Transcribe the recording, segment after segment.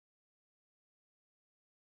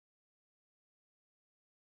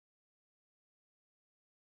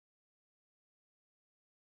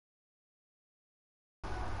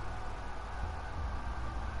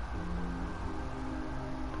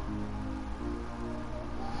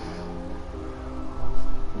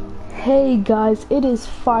Hey guys, it is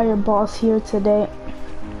Fireboss here today,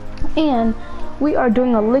 and we are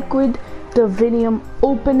doing a liquid Dividium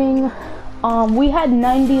opening. We had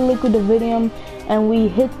 90 liquid Dividium, and we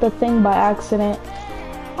hit the thing by accident,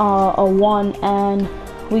 a 1, and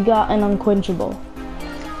we got an unquenchable.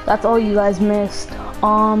 That's all you guys missed.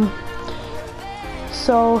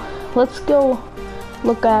 So let's go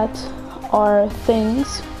look at our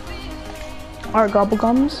things, our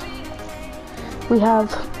gobblegums. We have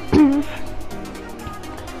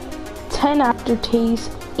 10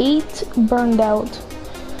 aftertaste, 8 burned out,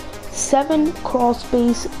 7 crawl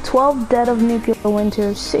space, 12 dead of nuclear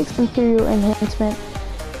winter, 6 imperial enhancement,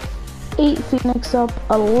 8 phoenix up,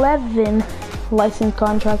 11 licensed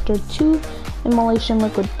contractor, 2 immolation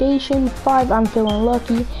liquidation, 5 I'm feeling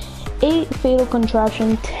lucky, 8 fatal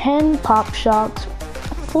contraption, 10 pop shocks,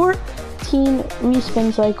 14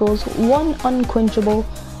 respin cycles, 1 unquenchable,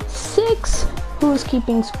 6 who's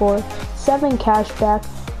keeping score, 7 cashback,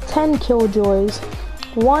 10 killjoys,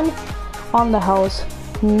 1 on the house,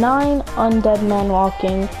 9 undead man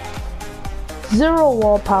walking, 0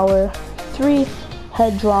 wall power, 3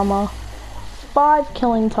 head drama, 5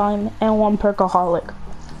 killing time, and 1 perkaholic.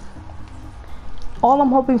 All I'm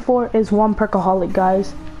hoping for is 1 perkaholic,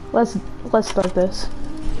 guys. Let's start this.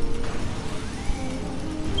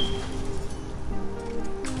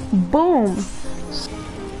 Boom.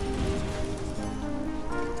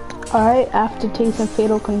 Alright, aftertaste and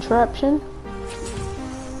fatal contraption.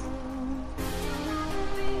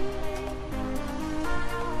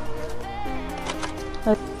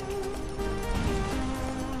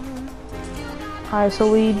 Alright, so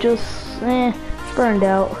we just burned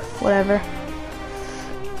out, whatever.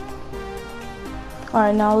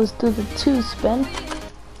 Alright, now let's do the 2 spin.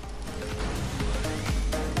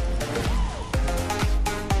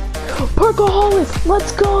 Perkaholic,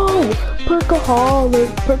 let's go! Perkaholic,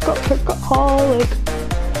 perkaholic.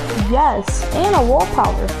 Yes, and a wall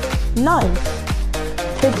power. Nice.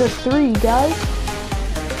 Hit the 3, guys.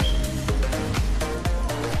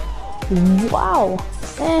 Wow.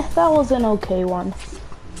 That was an okay one.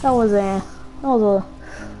 That was a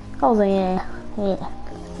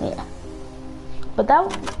yeah. But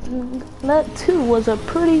that 2 was a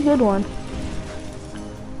pretty good one.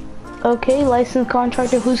 Okay, licensed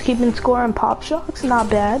contractor who's keeping score and pop shocks, not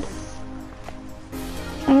bad.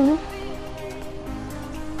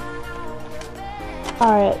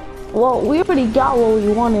 Alright, well, we already got what we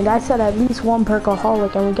wanted. I said at least 1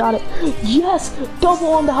 perkaholic, and we got it. Yes! Double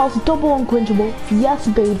on the house, double unquenchable. Yes,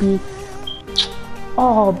 baby.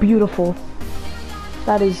 Oh, beautiful.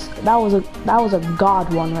 That was a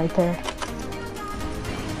god one right there.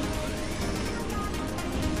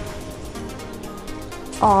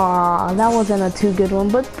 Aw, that wasn't a too good one,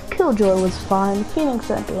 but Killjoy was fine. Phoenix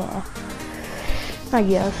up, yeah. I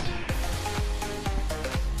guess.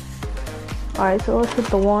 Alright, so let's hit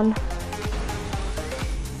the 1.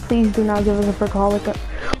 Please do not give us a perkaholic.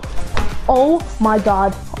 Oh my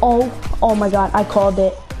god. Oh my god, I called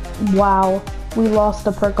it. Wow. We lost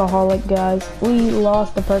the perkaholic, guys. We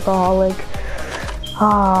lost the perkaholic.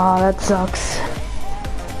 Ah, that sucks.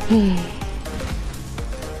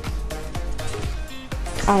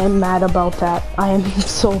 I am mad about that. I am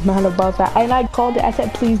so mad about that. And I called it. I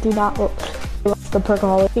said, please do not lost the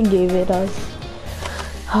perkaholic, and gave it us.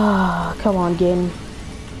 Ah, come on, game.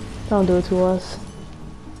 Don't do it to us.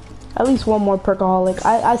 At least 1 more perkaholic.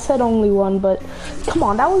 I said only 1, but come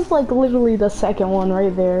on, that was like literally the 2nd one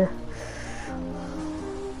right there.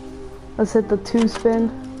 Let's hit the 2 spin.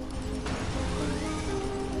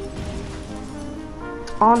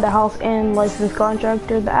 On the house and licensed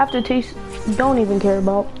contractor. The aftertaste, don't even care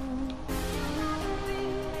about.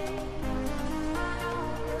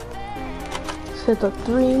 Let's hit the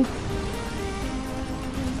 3.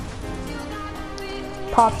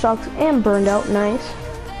 Pop shocks and burned out, nice.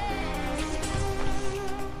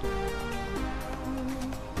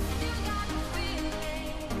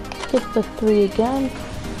 Hit the 3 again.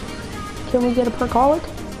 Can we get a perkaholic?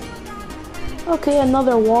 Okay,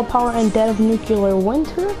 another wall power and dead of nuclear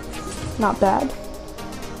winter. Not bad.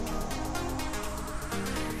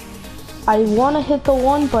 I want to hit the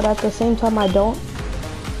 1, but at the same time I don't.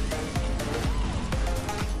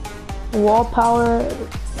 Wall power,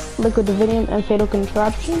 liquid Dividium, and fatal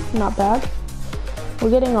contraption. Not bad. We're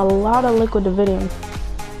getting a lot of liquid Dividium.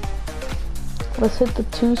 Let's hit the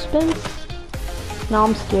 2 spin. Now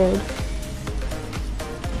I'm scared.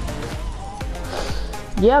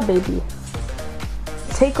 Yeah, baby.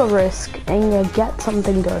 Take a risk and you get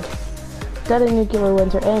something good. Dead of nuclear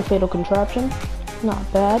winter and fatal contraption.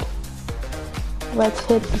 Not bad. Let's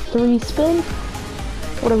hit the 3 spin.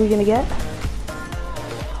 What are we gonna get?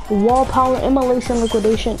 Wall power, immolation,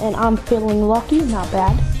 liquidation, and I'm feeling lucky. Not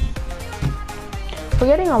bad. We're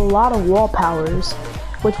getting a lot of wall powers,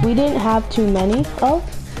 which we didn't have too many of,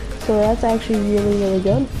 so that's actually really, really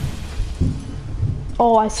good.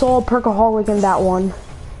 Oh, I saw a perkaholic in that one,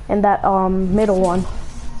 in that middle one.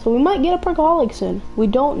 So we might get a perkaholic soon. We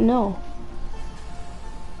don't know.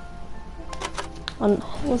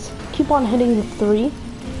 Let's keep on hitting the 3.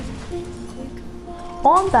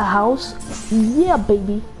 On the house, yeah,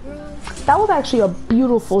 baby. That was actually a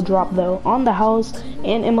beautiful drop though. On the house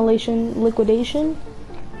and immolation, liquidation.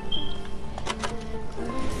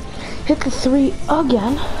 Hit the 3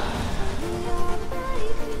 again.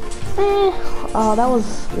 That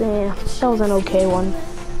was an okay one.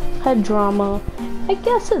 Had drama. I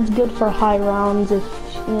guess it's good for high rounds if,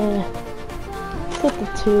 hit the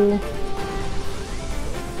 2.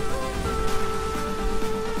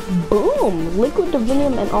 Boom! Liquid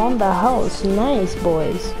Divinium and on the house. Nice,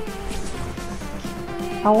 boys.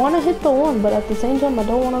 I want to hit the 1, but at the same time, I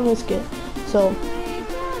don't want to risk it. So,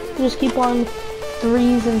 just keep on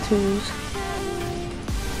 3s and 2s.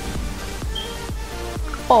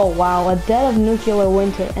 Oh wow, a Debt of Nuclear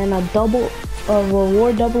Winter and a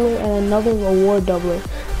reward doubler and another reward doubler.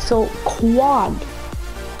 So, quad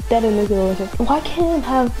Debt of Nuclear Winter. Why can't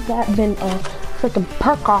have that been a freaking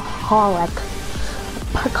perkaholic?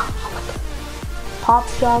 Pop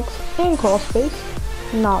shocks and crawl space.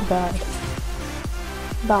 Not bad.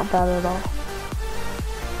 Not bad at all.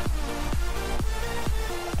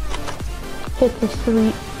 Hit the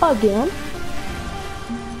 3 again.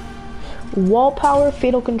 Wall power,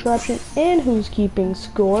 fatal contraption, and who's keeping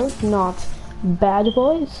score. Not bad,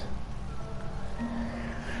 boys.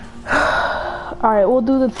 Alright, we'll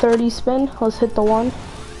do the 30 spin. Let's hit the 1.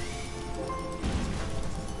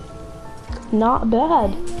 Not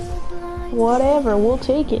bad. Whatever, we'll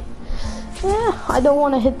take it. I don't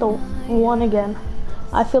want to hit the 1 again.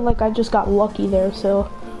 I feel like I just got lucky there, so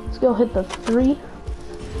let's go hit the 3.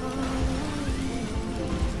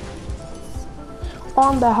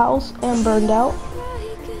 On the house and burned out.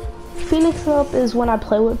 Phoenix up is when I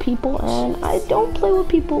play with people, and I don't play with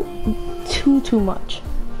people too much.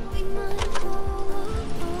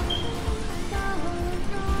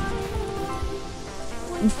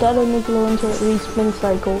 Debt of Nuclear Winter, respin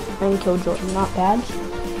cycle, and Killjoy. Not bad.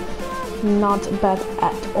 Not bad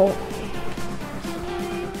at all.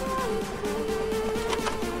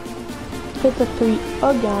 Hit the 3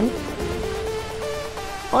 again.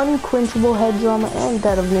 Unquenchable head drama and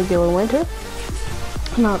Debt of Nuclear Winter.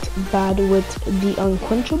 Not bad with the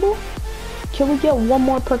unquenchable. Can we get one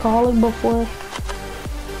more perkaholic before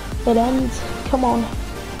it ends? Come on.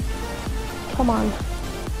 Come on.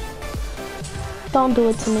 Don't do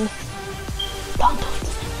it to me. Don't do it to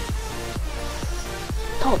me.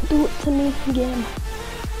 Don't do it to me again.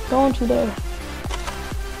 Don't you dare.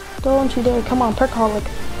 Don't you dare. Come on, perkaholic.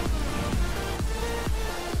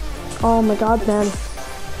 Oh my god, man.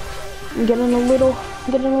 I'm getting a little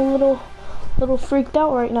freaked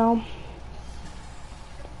out right now.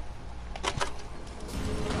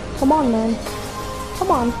 Come on, man.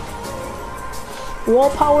 Come on. Wall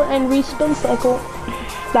power and respin cycle.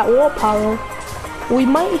 That wall power. We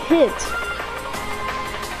might hit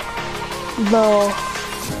the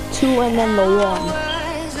 2 and then the 1.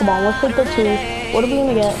 Come on, let's hit the 2. What are we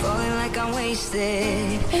gonna get?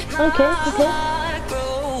 Okay.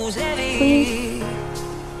 Please.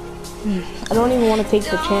 I don't even want to take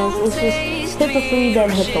the chance. Let's just hit the 3, then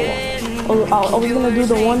hit the 1. I was gonna do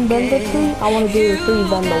the 1, then the 3. I want to do the 3,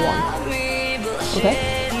 then the 1. Okay?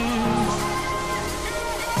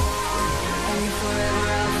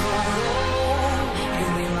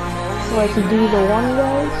 Like to do the 1,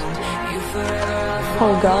 guys.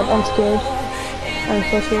 Oh god, I'm scared. I'm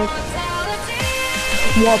so scared.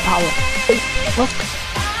 Wall power. Hey, let's go.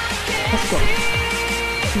 Let's go.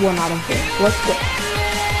 1 out of 4. Let's go.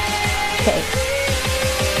 Okay.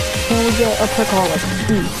 Can we get a perkaholic?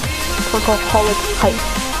 Perkaholic hype.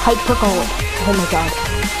 Hype perkaholic. Oh my god.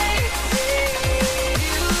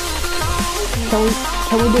 Can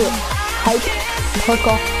we do it? Hype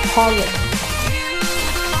perkaholic.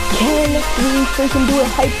 Can we freaking do it?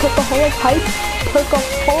 Hype perkaholic. Hype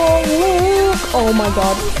perkaholic. Oh my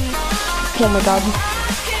god. Oh my god.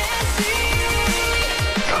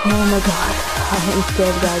 Oh my god. I'm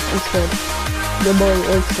scared, guys. I'm scared. Your boy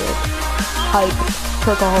is scared. Hype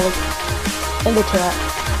perkaholic in the chat.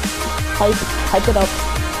 Hype it up.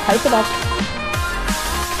 Hype it up.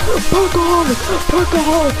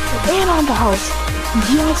 Perkaholic, and on the house.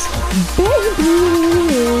 Yes,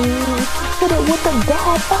 baby. Hit it with the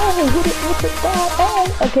god. Oh, hit it with the god. Oh.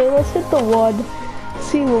 Okay, let's hit the 1.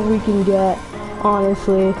 See what we can get.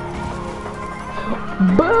 honestly.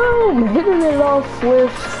 Boom! Hitting it off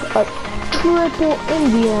with a triple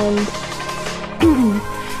in the end.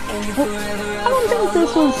 I don't think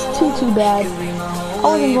this was too bad. I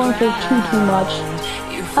wasn't going for too much.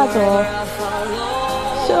 That's all.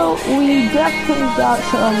 So we definitely got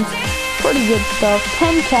some pretty good stuff.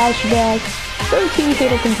 10 cashback, 13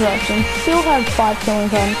 fatal contractions, still have 5 killing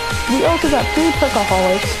time. We also got 3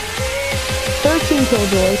 perkaholics, 13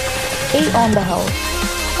 killjoys, 8 on the health,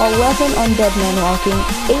 11 undead man walking,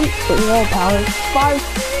 8 wall power, 5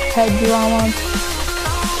 head drama,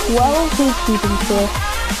 12 peacekeeping skill,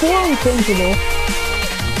 4 invincible,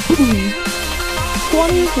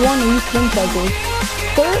 21 refilling cycles,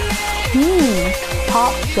 13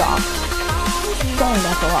 pop shots. Dang,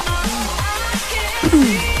 that's a lot.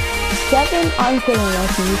 7 unkilling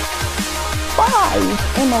recipes, 5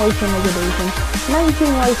 immolation liquidation,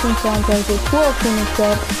 19 license contractor, 12 phoenix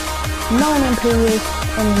up, 9 imperious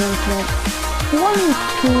enhancement,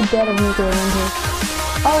 22 dead of nuclear winter,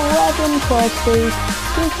 11 cross space,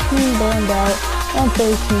 16 burned out, and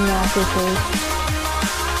 13 aftertaste.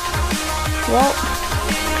 Well,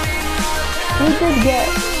 we did get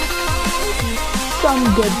some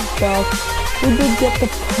good stuff. We did get the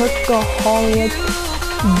perkaholic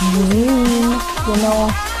dream, you know,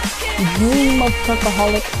 dream of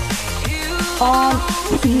perkaholic. I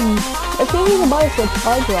think we can buy us a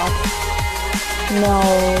supply drop. No,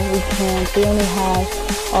 we can't. We only have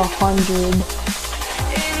 100.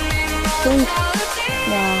 See?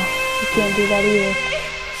 No, we can't do that either.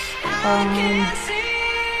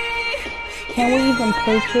 Can we even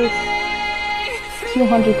purchase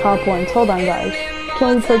 200 car points? Hold on, guys.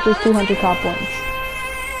 Can we purchase 200 car points?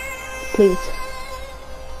 Please.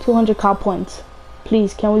 200 car points.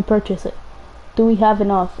 Please, can we purchase it? Do we have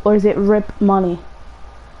enough? Or is it RIP money?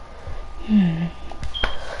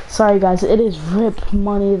 Sorry, guys. It is RIP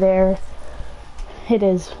money there. It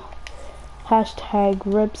is. Hashtag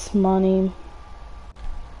RIP's money.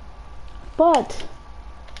 But,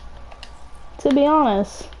 to be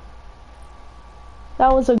honest,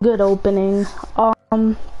 that was a good opening.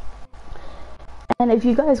 And if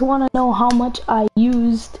you guys want to know how much I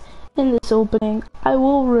used in this opening, I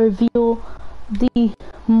will reveal the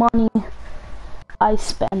money I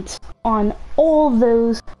spent on all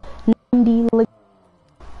those 90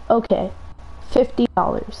 okay, $50.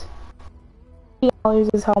 $50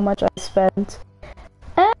 is how much I spent.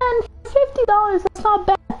 And $50, that's not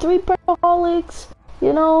bad. 3 perkaholics,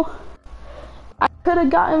 you know. I could have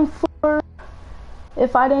gotten 4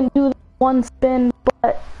 if I didn't do the 1 spin,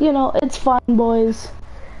 but you know, it's fine, boys.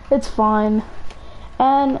 It's fine.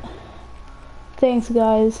 And thanks,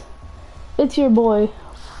 guys. It's your boy,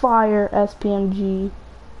 Fire SPMG.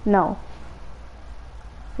 No.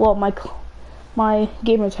 Well, my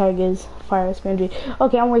gamer tag is Fire SPMG.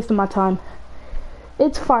 Okay, I'm wasting my time.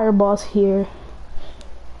 It's Fireboss here,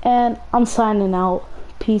 and I'm signing out.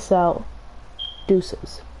 Peace out.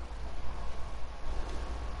 Deuces.